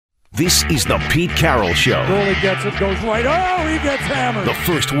This is the Pete Carroll Show. Goalie gets it, goes right. Oh, he gets hammered. The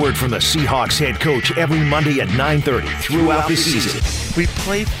first word from the Seahawks head coach every Monday at 9:30 throughout the season. We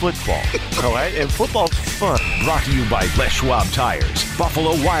play football, all right? And football's fun. Brought to you by Les Schwab Tires,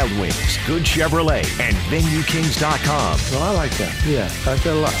 Buffalo Wild Wings, Good Chevrolet, and VenueKings.com. Well, I like that. Yeah, I like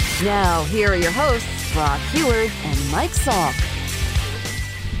that a lot. Now, here are your hosts, Brock Heward and Mike Salk.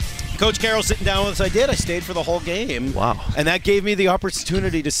 Coach Carroll sitting down with us. I stayed for the whole game. Wow. And that gave me the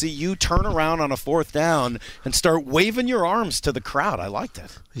opportunity to see you turn around on a fourth down and start waving your arms to the crowd. I liked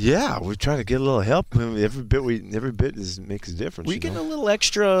it. Yeah, we're trying to get a little help. I mean, every bit makes a difference. Were you getting a little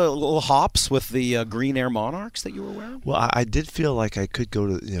extra little hops with the Green Air Monarchs that you were wearing? Well, I did feel like I could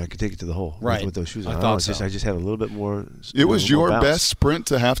go to, I could take it to the hole with those shoes on. I thought so. I just had a little bit more. It was your best sprint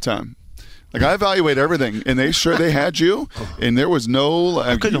to halftime. Like, I evaluate everything, and they had you, and there was no.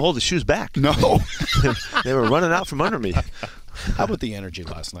 I couldn't hold the shoes back. No, they were running out from under me. How about the energy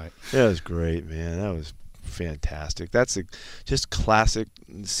last night? Yeah, it was great, man. That was fantastic. That's just classic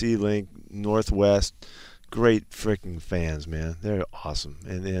C-Link Northwest. Great freaking fans, man. They're awesome,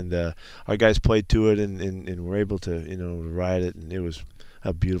 and our guys played to it, and were able to ride it, and it was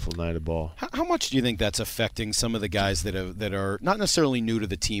a beautiful night of ball. How much do you think that's affecting some of the guys that are not necessarily new to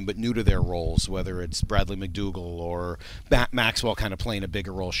the team, but new to their roles, whether it's Bradley McDougall or Maxwell kind of playing a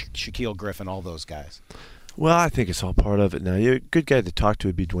bigger role, Shaquille Griffin, all those guys? Well, I think it's all part of it now. A good guy to talk to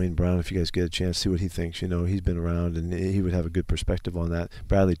would be Dwayne Brown if you guys get a chance, see what he thinks. He's been around, and he would have a good perspective on that.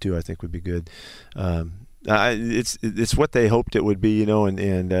 Bradley, too, I think would be good. It's what they hoped it would be,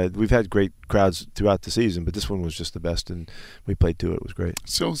 and we've had great crowds throughout the season, but this one was just the best, and we played to it. It was great.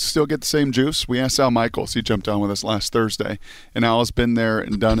 So still get the same juice? We asked Al Michaels. He jumped on with us last Thursday, and Al has been there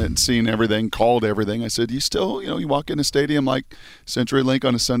and done it and seen everything, called everything. I said, you still, you walk in a stadium like CenturyLink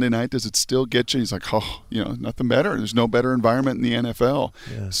on a Sunday night, does it still get you? He's like, nothing better. There's no better environment in the NFL.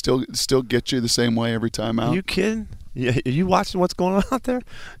 Yeah. Still get you the same way every time out. Are you kidding? Yeah, are you watching what's going on out there?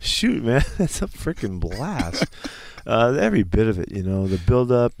 Shoot, man, it's a freaking blast. Every bit of it, the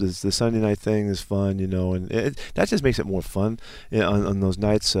build-up, the Sunday night thing is fun, and that just makes it more fun on those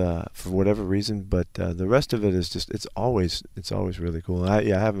nights for whatever reason. But the rest of it is just it's always really cool.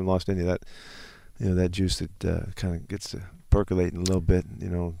 And I haven't lost any of that, that juice that kind of gets to percolating a little bit,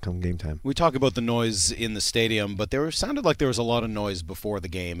 come game time. We talk about the noise in the stadium, but sounded like there was a lot of noise before the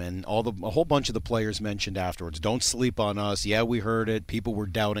game, and a whole bunch of the players mentioned afterwards, don't sleep on us. Yeah, we heard it. People were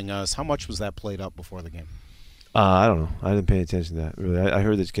doubting us. How much was that played up before the game? I don't know. I didn't pay attention to that, really. I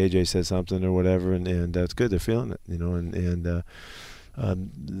heard that KJ said something or whatever, and it's good. They're feeling it, and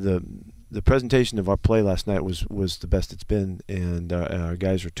the presentation of our play last night was the best it's been, and our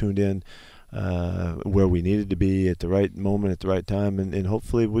guys were tuned in where we needed to be at the right moment at the right time, and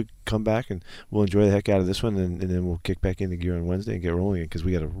hopefully we come back and we'll enjoy the heck out of this one, and then we'll kick back into gear on Wednesday and get rolling again, because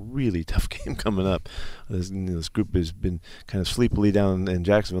we got a really tough game coming up. This group has been kind of sleepily down in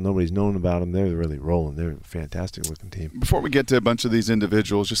Jacksonville. Nobody's known about them. They're really rolling. They're a fantastic looking team. Before we get to a bunch of these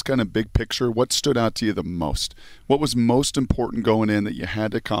individuals, just kind of big picture, what stood out to you the most? What was most important going in that you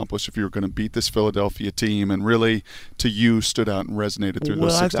had to accomplish if you were going to beat this Philadelphia team, and really to you stood out and resonated through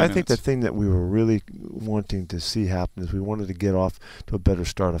those 60 minutes? I think the thing that we were really wanting to see happen is we wanted to get off to a better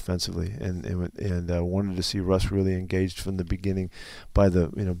start offensively, and wanted to see Russ really engaged from the beginning by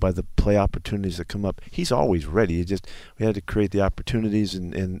the play opportunities that come up. He's always ready. We had to create the opportunities,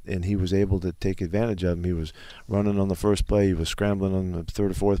 and he was able to take advantage of them. He was running on the first play. He was scrambling on the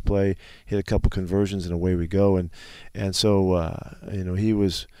third or fourth play. Hit a couple conversions, and away we go. And so he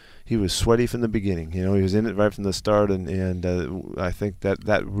was sweaty from the beginning. He was in it right from the start, and I think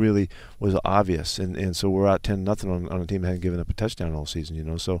that really was obvious. And so we're out 10-0 on a team that hadn't given up a touchdown all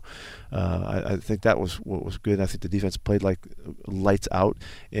season. So I think that was what was good. I think the defense played like lights out,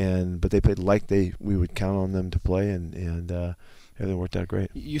 but they played like we would count on them to play, and everything worked out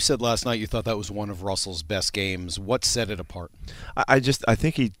great. You said last night you thought that was one of Russell's best games. What set it apart? I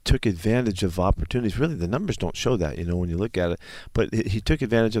think he took advantage of opportunities. Really, the numbers don't show that, when you look at it. But he took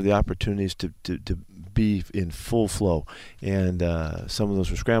advantage of the opportunities to be in full flow. And some of those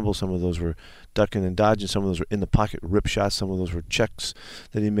were scrambles, some of those were ducking and dodging, some of those were in the pocket rip shots, some of those were checks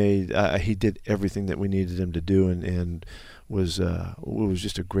that he made. He did everything that we needed him to do, and was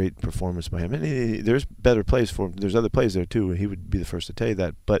just a great performance by him. And there's better plays for him. There's other plays there too, and he would be the first to tell you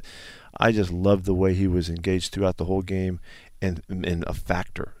that. But I just loved the way he was engaged throughout the whole game, and a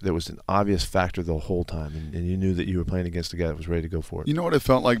factor. There was an obvious factor the whole time, and you knew that you were playing against a guy that was ready to go for it. You know what it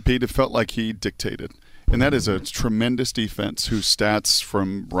felt like, Pete? It felt like he dictated. And that is a tremendous defense whose stats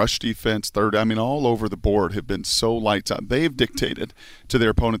from rush defense, all over the board have been so lights out. They've dictated to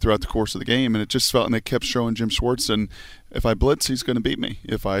their opponent throughout the course of the game, and it just felt, and they kept showing Jim Schwartz and If I blitz, he's going to beat me.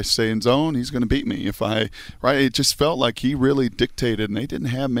 If I stay in zone, he's going to beat me. It just felt like he really dictated, and they didn't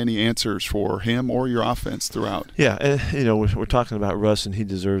have many answers for him or your offense throughout. Yeah, and we're talking about Russ, and he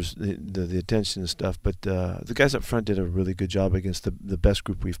deserves the attention and stuff. But the guys up front did a really good job against the best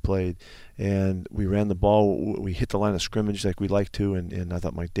group we've played, and we ran the ball. We hit the line of scrimmage like we like to, and I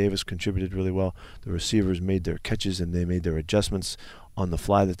thought Mike Davis contributed really well. The receivers made their catches, and they made their adjustments on the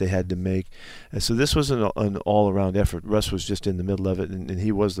fly that they had to make. And so this was an all-around effort. Russ was just in the middle of it, and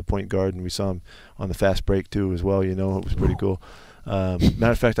he was the point guard, and we saw him on the fast break too as well. It was pretty cool.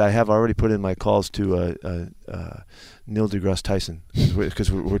 Matter of fact, I have already put in my calls to Neil deGrasse Tyson because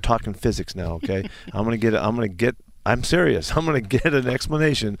we're talking physics now. Okay, I'm serious. I'm going to get an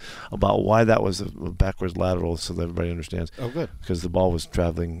explanation about why that was a backwards lateral, so that everybody understands. Oh, good. Because the ball was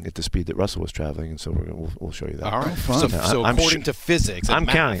traveling at the speed that Russell was traveling, and so we'll show you that. All right. Fun. So according to physics, I'm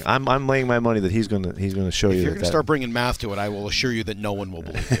math, counting. I'm laying my money that he's going to show you. If you're that going to start bringing math to it, I will assure you that no one will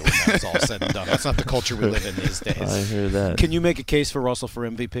believe you when that's all said and done. That's not the culture we live in these days. I hear that. Can you make a case for Russell for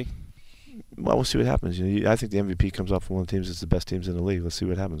MVP? Well, we'll see what happens. I think the MVP comes off from one of the teams that's the best teams in the league. Let's see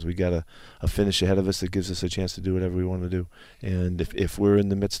what happens. We got a finish ahead of us that gives us a chance to do whatever we want to do. And if we're in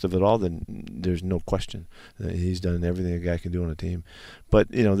the midst of it all, then there's no question. He's done everything a guy can do on a team. But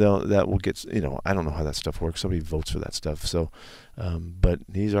that will get. I don't know how that stuff works. Somebody votes for that stuff. So, but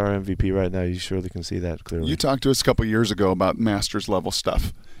he's our MVP right now. You surely can see that clearly. You talked to us a couple years ago about Masters level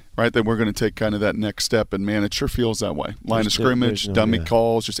stuff. Right, that we're going to take kind of that next step, and man, it sure feels that way. Line of scrimmage, dummy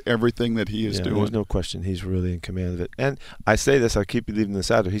calls, just everything that he is doing. There's no question he's really in command of it. And I say this, I keep leaving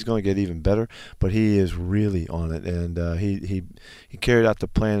this out there. He's going to get even better, but he is really on it. And he carried out the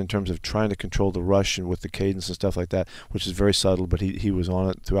plan in terms of trying to control the rush and with the cadence and stuff like that, which is very subtle. But he was on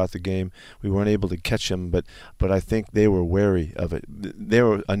it throughout the game. We weren't able to catch him, but I think they were wary of it. They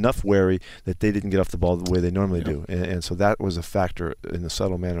were enough wary that they didn't get off the ball the way they normally do, and so that was a factor in a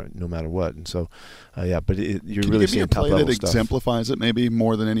subtle manner, no matter what. And so, but you're really seeing top level stuff. Can you give me a play that exemplifies it maybe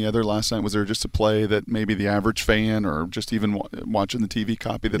more than any other last night? Was there just a play that maybe the average fan or just even watching the TV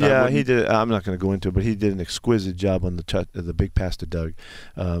copy that I wouldn't? He did. I'm not going to go into it, but he did an exquisite job on the big pass to Doug,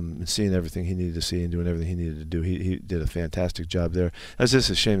 and seeing everything he needed to see and doing everything he needed to do. He did a fantastic job there. It's just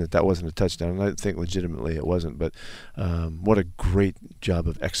a shame that wasn't a touchdown, and I think legitimately it wasn't. But what a great job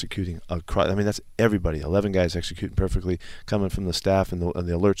of executing. I mean, that's everybody. 11 guys executing perfectly, coming from the staff and the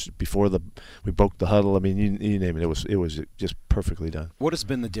alerts before we broke the huddle. I mean, you name it. It was just perfectly done. What has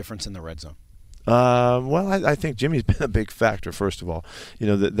been the difference in the red zone? Well, I think Jimmy's been a big factor, first of all.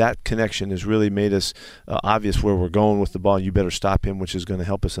 That connection has really made us obvious where we're going with the ball. You better stop him, which is going to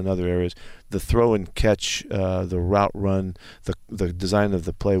help us in other areas. The throw and catch, the route run, the design of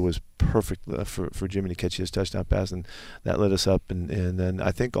the play was perfect for Jimmy to catch his touchdown pass, and that lit us up. And then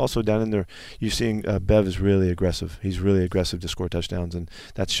I think also down in there, you're seeing Bev is really aggressive. He's really aggressive to score touchdowns, and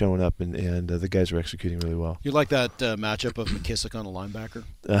that's showing up, and the guys are executing really well. You like that matchup of McKissick on a linebacker?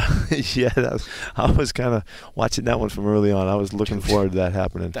 Yeah, I was kind of watching that one from early on. I was looking forward to that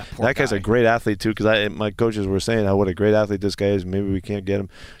happening. That guy's a great athlete too, because my coaches were saying what a great athlete this guy is. Maybe we can't get him.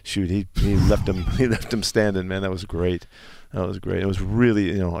 Shoot, he left him standing. Man, that was great. That was great. It was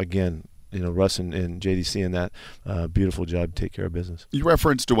really, again, Russ and JDC in that beautiful job to take care of business. You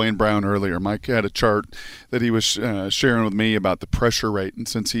referenced Dwayne Brown earlier. Mike had a chart that he was sharing with me about the pressure rate, and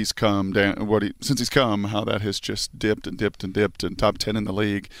since he's come, how that has just dipped and dipped and dipped, and top 10 in the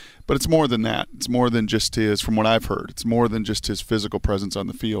league. But it's more than that. It's more than just from what I've heard, it's more than just his physical presence on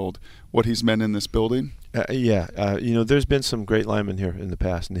the field. What he's meant in this building. There's been some great linemen here in the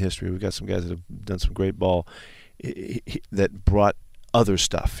past, in the history. We've got some guys that have done some great ball that brought other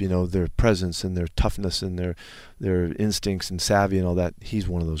stuff, their presence and their toughness and their instincts and savvy and all that. He's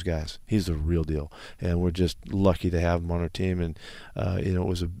one of those guys. He's the real deal, and we're just lucky to have him on our team. And it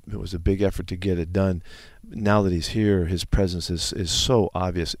was a big effort to get it done. Now that he's here, his presence is so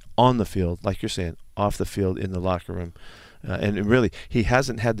obvious on the field, like you're saying, off the field, in the locker room. And really, he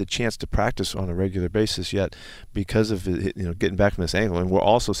hasn't had the chance to practice on a regular basis yet because of getting back from this ankle. And we're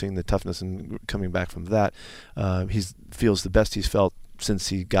also seeing the toughness and coming back from that. He feels the best he's felt since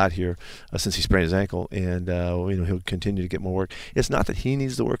he got here, since he sprained his ankle, and he'll continue to get more work. It's not that he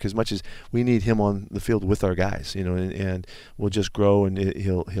needs the work as much as we need him on the field with our guys, and we'll just grow, and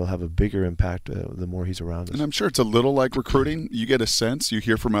he'll have a bigger impact the more he's around us. And I'm sure it's a little like recruiting. You get a sense, you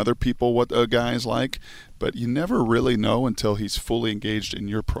hear from other people what a guy is like, but you never really know until he's fully engaged in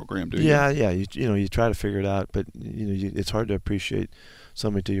your program, do you? Yeah. You try to figure it out, but it's hard to appreciate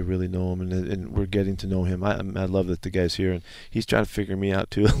somebody till you really know him, and we're getting to know him. I love that the guy's here, and he's trying to figure me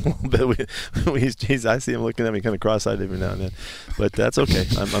out too a little bit. I see him looking at me kind of cross-eyed every now and then, but that's okay.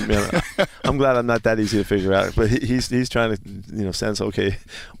 I'm glad I'm not that easy to figure out. But he's trying to sense, okay,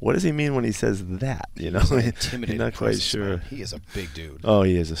 what does he mean when he says that? Intimidating. Not quite sure. Man. He is a big dude. Oh,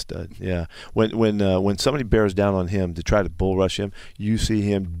 he is a stud. Yeah. When somebody bears down on him to try to bull rush him, you see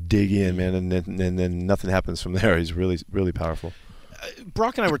him dig in, man, and then nothing happens from there. He's really, really powerful.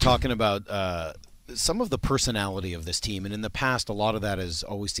 Brock and I were talking about some of the personality of this team, and in the past, a lot of that has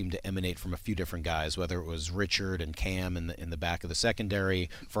always seemed to emanate from a few different guys, whether it was Richard and Cam in the back of the secondary,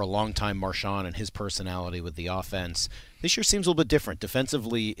 for a long time Marshawn and his personality with the offense. This year seems a little bit different.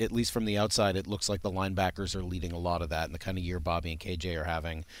 Defensively, at least from the outside, it looks like the linebackers are leading a lot of that and the kind of year Bobby and KJ are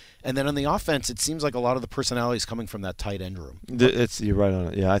having. And then on the offense, it seems like a lot of the personality is coming from that tight end room. You're right on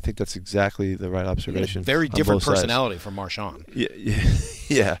it. Yeah, I think that's exactly the right observation. Very different personality from Marshawn.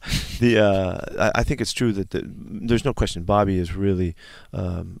 Yeah. I think it's true that there's no question Bobby is really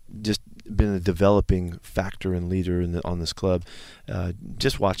just been a developing factor and leader on this club.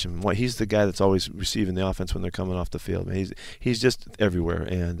 Just watch him. He's the guy that's always receiving the offense when they're coming off the field. He's just everywhere,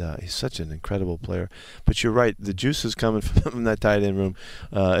 and he's such an incredible player. But you're right, the juice is coming from that tight end room,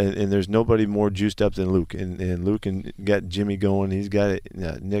 and there's nobody more juiced up than Luke. And Luke got Jimmy going. He's got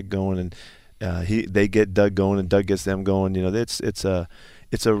Nick going, and they get Doug going, and Doug gets them going. It's an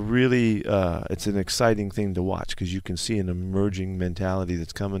exciting thing to watch because you can see an emerging mentality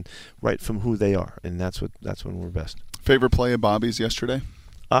that's coming right from who they are, and that's when we're best. Favorite play of Bobby's yesterday?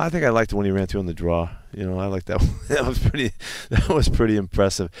 I think I liked it when he ran through on the draw. I like that one. That was pretty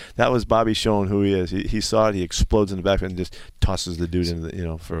impressive. That was Bobby showing who he is. He saw it. He explodes in the back and just tosses the dude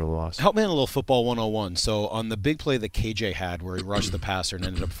into for a loss. Help me on a little football 101. So on the big play that KJ had, where he rushed the passer and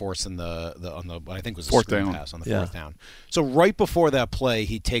ended up forcing the I think it was a fourth screen down pass on the fourth down. So right before that play,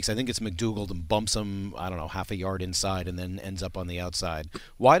 he takes, I think it's McDougald, and bumps him, I don't know, half a yard inside, and then ends up on the outside.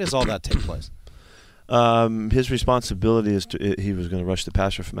 Why does all that take place? His responsibility is he was going to rush the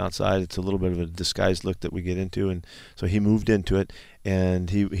passer from outside. It's a little bit of a disguised look that we get into, and so he moved into it, and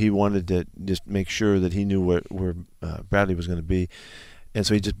he wanted to just make sure that he knew where Bradley was going to be, and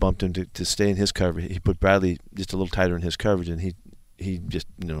so he just bumped him to stay in his coverage. He put Bradley just a little tighter in his coverage, and he just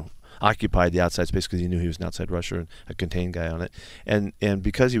occupied the outside space because he knew he was an outside rusher and a contained guy on it, and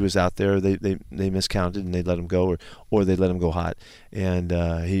because he was out there, they miscounted and they let him go, or they let him go hot, and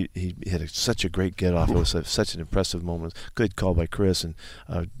he had such a great get off. It was such an impressive moment. Good call by Chris, and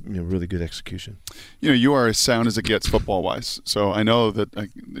really good execution. You are as sound as it gets football wise. So I know that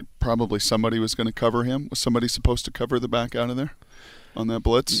probably somebody was going to cover him. Was somebody supposed to cover the back out of there on that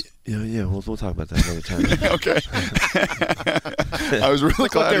blitz? Yeah, we'll talk about that another time. Okay. I was really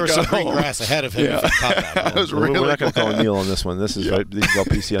glad there was some green home. grass ahead of him. Yeah. If he caught that ball. We're not going to call Neil on this one. This is right. This is all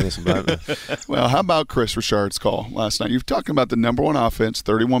PC on this one. Well, how about Chris Richard's call last night? You've talking about the number one offense,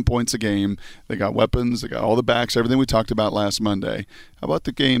 31 points a game. They got weapons. They got all the backs, everything we talked about last Monday. How about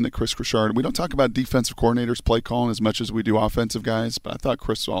the game that Chris Richard, we don't talk about defensive coordinators play calling as much as we do offensive guys, but I thought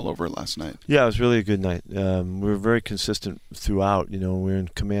Chris was all over it last night. Yeah, it was really a good night. We were very consistent throughout. We were in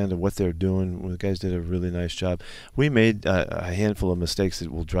command of what they were doing. The guys did a really nice job. We made a handful of mistakes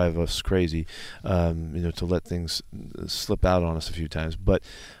that will drive us crazy, to let things slip out on us a few times. But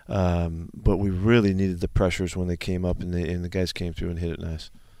we really needed the pressures when they came up, and the guys came through and hit it nice.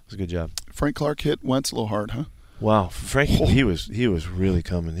 It was a good job. Frank Clark hit Wentz a little hard, huh? Wow, Frank, he was really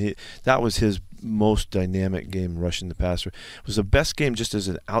coming. That was his most dynamic game rushing the passer. It was the best game just as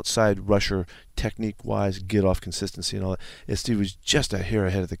an outside rusher, technique-wise, get-off consistency and all that. He was just a hair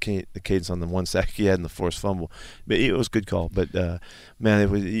ahead of the cadence on the one sack he had in the forced fumble. But it was a good call. But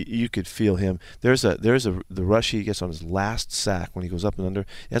man, you could feel him. There's the rush he gets on his last sack when he goes up and under.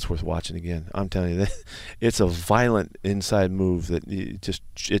 That's worth watching again. I'm telling you, it's a violent inside move that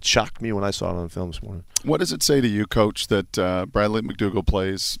it shocked me when I saw it on film this morning. What does it say to you, Coach, that Bradley McDougald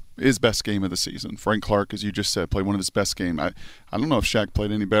plays his best game of the season? Frank Clark, as you just said, played one of his best games. I don't know if Shaq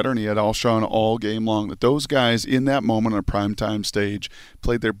played any better, and he had Alshon all game long. That those guys in that moment on a primetime stage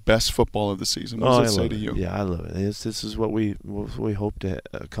played their best football of the season. What does it say to you? Yeah, I love it. This is what we hope to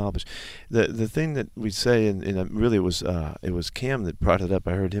accomplish. The thing that we say, and really it was Cam that brought it up.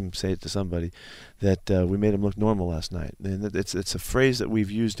 I heard him say it to somebody, that we made him look normal last night. And it's a phrase that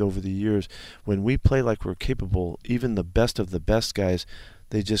we've used over the years. When we play like we're capable, even the best of the best guys,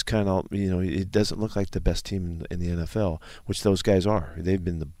 they just kind of, it doesn't look like the best team in the NFL, which those guys are. They've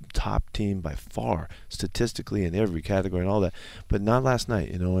been the top team by far, statistically in every category and all that, but not last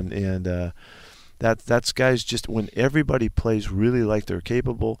night, and That's guys just when everybody plays really like they're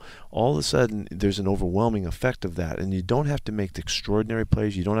capable, all of a sudden there's an overwhelming effect of that, and you don't have to make the extraordinary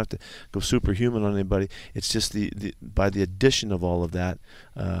plays. You don't have to go superhuman on anybody. It's just by the addition of all of that,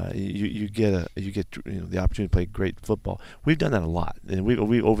 you get the opportunity to play great football. We've done that a lot, and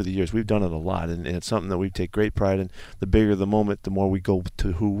we over the years we've done it a lot, and it's something that we take great pride in. The bigger the moment, the more we go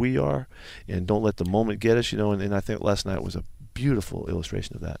to who we are, and don't let the moment get us. And I think last night was a beautiful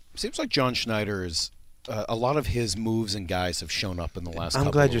illustration of that. Seems like John Schneider is a lot of his moves and guys have shown up in the last couple of weeks.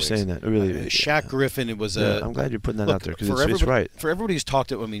 I'm glad you're saying that. Really, Shaq Griffin, it was I'm glad you're putting that out there because it's right. For everybody who's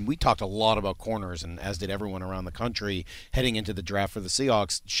talked, we talked a lot about corners, and as did everyone around the country heading into the draft for the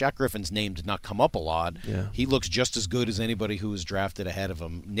Seahawks. Shaq Griffin's name did not come up a lot. Yeah. He looks just as good as anybody who was drafted ahead of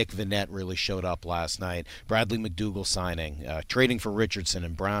him. Nick Vannett really showed up last night. Bradley McDougall signing, trading for Richardson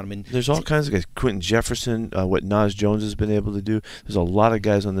and Brown. There's all kinds of guys. Quentin Jefferson, what Nas Jones has been able to do. There's a lot of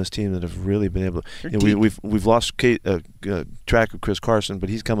guys on this team that have really been able to. We've lost track of Chris Carson, but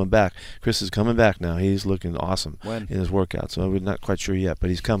he's coming back. Chris is coming back now. He's looking awesome in his workout. So we're not quite sure yet, but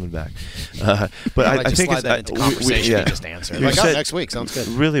he's coming back. But I think slide that into conversation. We just answer. Next week sounds good.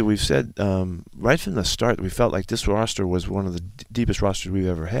 Really, we've said right from the start we felt like this roster was one of the deepest rosters we've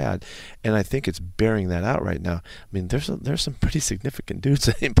ever had, and I think it's bearing that out right now. There's some pretty significant dudes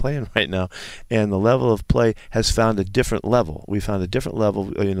that ain't playing right now, and the level of play has found a different level. We found a different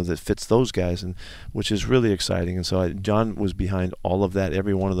level, that fits those guys, and which is really exciting. And so John was behind all of that,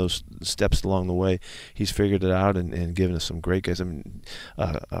 every one of those steps along the way. He's figured it out and given us some great guys.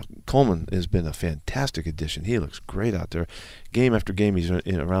 Coleman has been a fantastic addition. He looks great out there. Game after game, he's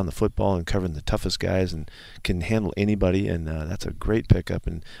around the football and covering the toughest guys and can handle anybody. And that's a great pickup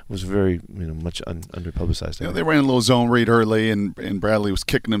and was very much underpublicized. They ran a little zone read early, and Bradley was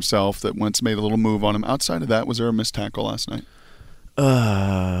kicking himself. That once made a little move on him. Outside of that, was there a missed tackle last night?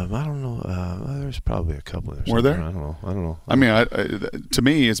 I don't know. There's probably a couple there. Were there? I don't know. To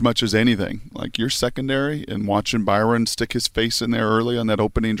me, as much as anything, like your secondary and watching Byron stick his face in there early on that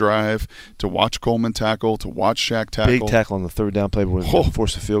opening drive, to watch Coleman tackle, to watch Shaq tackle. Big tackle on the third down play where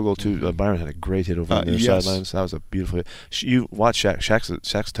forced a field goal too. Byron had a great hit over on the sidelines. That was a beautiful hit. You watch Shaq.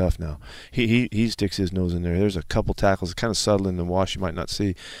 Shaq's tough now. He sticks his nose in there. There's a couple tackles, kind of subtle in the wash you might not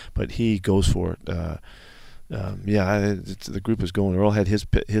see, but he goes for it. The group is going. Earl had his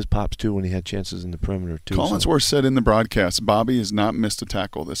pops too when he had chances in the perimeter too. Collinsworth said in the broadcast, Bobby has not missed a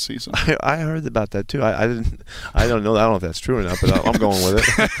tackle this season. I heard about that too. I don't know. I don't know if that's true or not, but I'm going with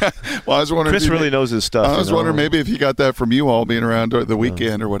it. Well, I was wondering. Chris really knows his stuff. I was wondering maybe if he got that from you all being around the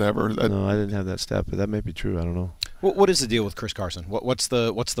weekend or whatever. No, I didn't have that stat, but that may be true. I don't know. What is the deal with Chris Carson? What's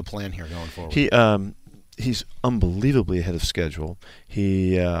the plan here going forward? He's unbelievably ahead of schedule.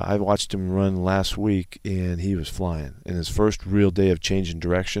 I watched him run last week, and he was flying. In his first real day of changing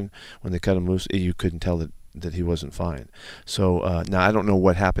direction, when they cut him loose, you couldn't tell that he wasn't fine. So now I don't know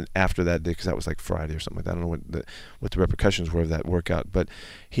what happened after that day because that was like Friday or something like that. I don't know what the repercussions were of that workout, but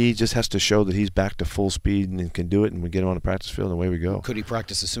he just has to show that he's back to full speed and can do it, and we get him on the practice field and away we go. Could he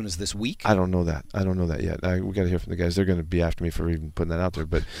practice as soon as this week? I don't know that. Yet. We got to hear from the guys. They're going to be after me for even putting that out there,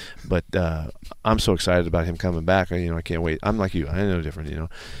 but I'm so excited about him coming back. I can't wait. I'm like you. I know different.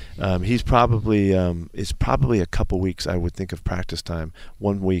 He's probably it's probably a couple weeks. I would think of practice time,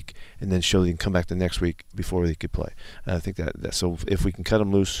 1 week, and then show he can come back the next week before he could play. I think that so if we can cut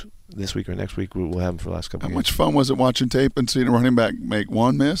him loose this week or next week, we'll have him for the last couple of games. How much fun was it watching tape and seeing a running back make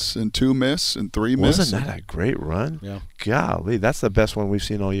 1 miss and 2 miss and 3 miss? Wasn't that a great run? Yeah. Golly, that's the best one we've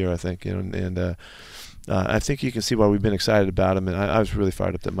seen all year, I think. I think you can see why we've been excited about him, and I was really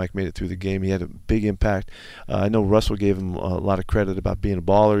fired up that Mike made it through the game. He had a big impact. I know Russell gave him a lot of credit about being a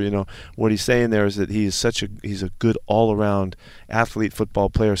baller. What he's saying there is that he's a good all-around athlete, football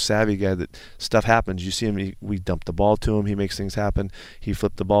player, savvy guy. That stuff happens. You see him. We dump the ball to him. He makes things happen. He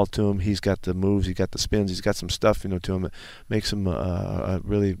flipped the ball to him. He's got the moves. He's got the spins. He's got some stuff to him that makes him a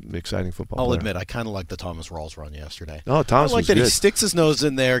really exciting football player. I'll admit, I kind of like the Thomas Rawls run yesterday. Oh, Thomas I like was that good. He sticks his nose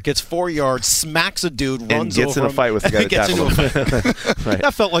in there, gets 4 yards, smacks a dude, runs and gets over in a fight with the guy that tackled him. Right.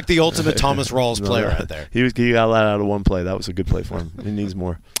 That felt like the ultimate Thomas Rawls player out there. He got a lot out of one play. That was a good play for him. He needs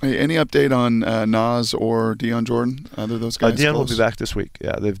more. Hey, any update on Nas or Deion Jordan? Either of those guys? Deion will be back this week.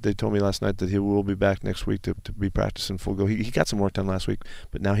 Yeah, they told me last night that he will be back next week to be practicing full go. He got some work done last week,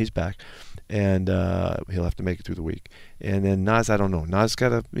 but now he's back, and he'll have to make it through the week. And then Nas, I don't know. Nas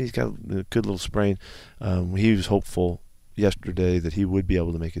he's got a good little sprain. He was hopeful yesterday that he would be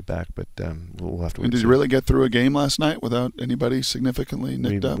able to make it back, but we'll have to wait. And did he really get through a game last night without anybody significantly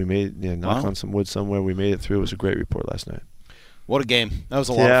nicked up? We made knock on some wood somewhere. We made it through. It was a great report last night. What a game! That was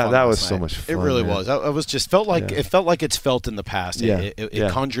a lot of fun. Yeah, that was last so night. much fun. It really man. was. I was just felt like it felt like it's felt in the past. Yeah, It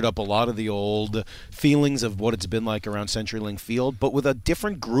conjured up a lot of the old feelings of what it's been like around CenturyLink Field, but with a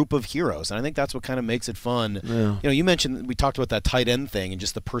different group of heroes. And I think that's what kind of makes it fun. Yeah. You know, you mentioned we talked about that tight end thing and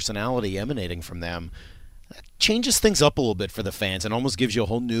just the personality emanating from them. That changes things up a little bit for the fans and almost gives you a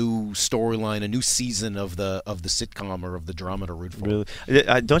whole new storyline, a new season of the sitcom or of the drama to root for. Really,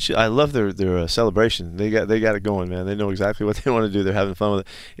 I love their celebration. They got it going, man. They know exactly what they want to do. They're having fun with it,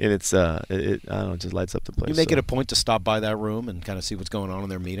 and it's I don't know, it just lights up the place. You make it a point to stop by that room and kind of see what's going on in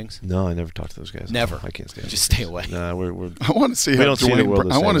their meetings. No, I never talk to those guys. Never. I can't stand. Just stay away. Nah, we're I want to see how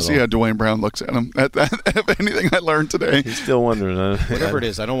Dwayne Brown looks at him. If anything I learned today, he's still wondering. Whatever it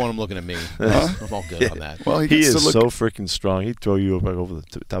is, I don't want him looking at me. I'm all good on that. Well, he is so freaking strong. He'd throw you up over the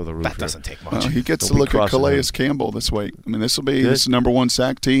top of the roof. That doesn't take much. He gets to look at Calais Campbell this week. I mean, this will be his #1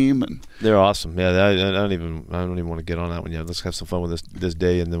 sack team, and they're awesome. Yeah, I don't even want to get on that one yet. Let's have some fun with this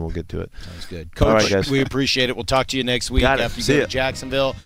day, and then we'll get to it. Sounds good, Coach. All right, guys. We appreciate it. We'll talk to you next week after you go to Jacksonville.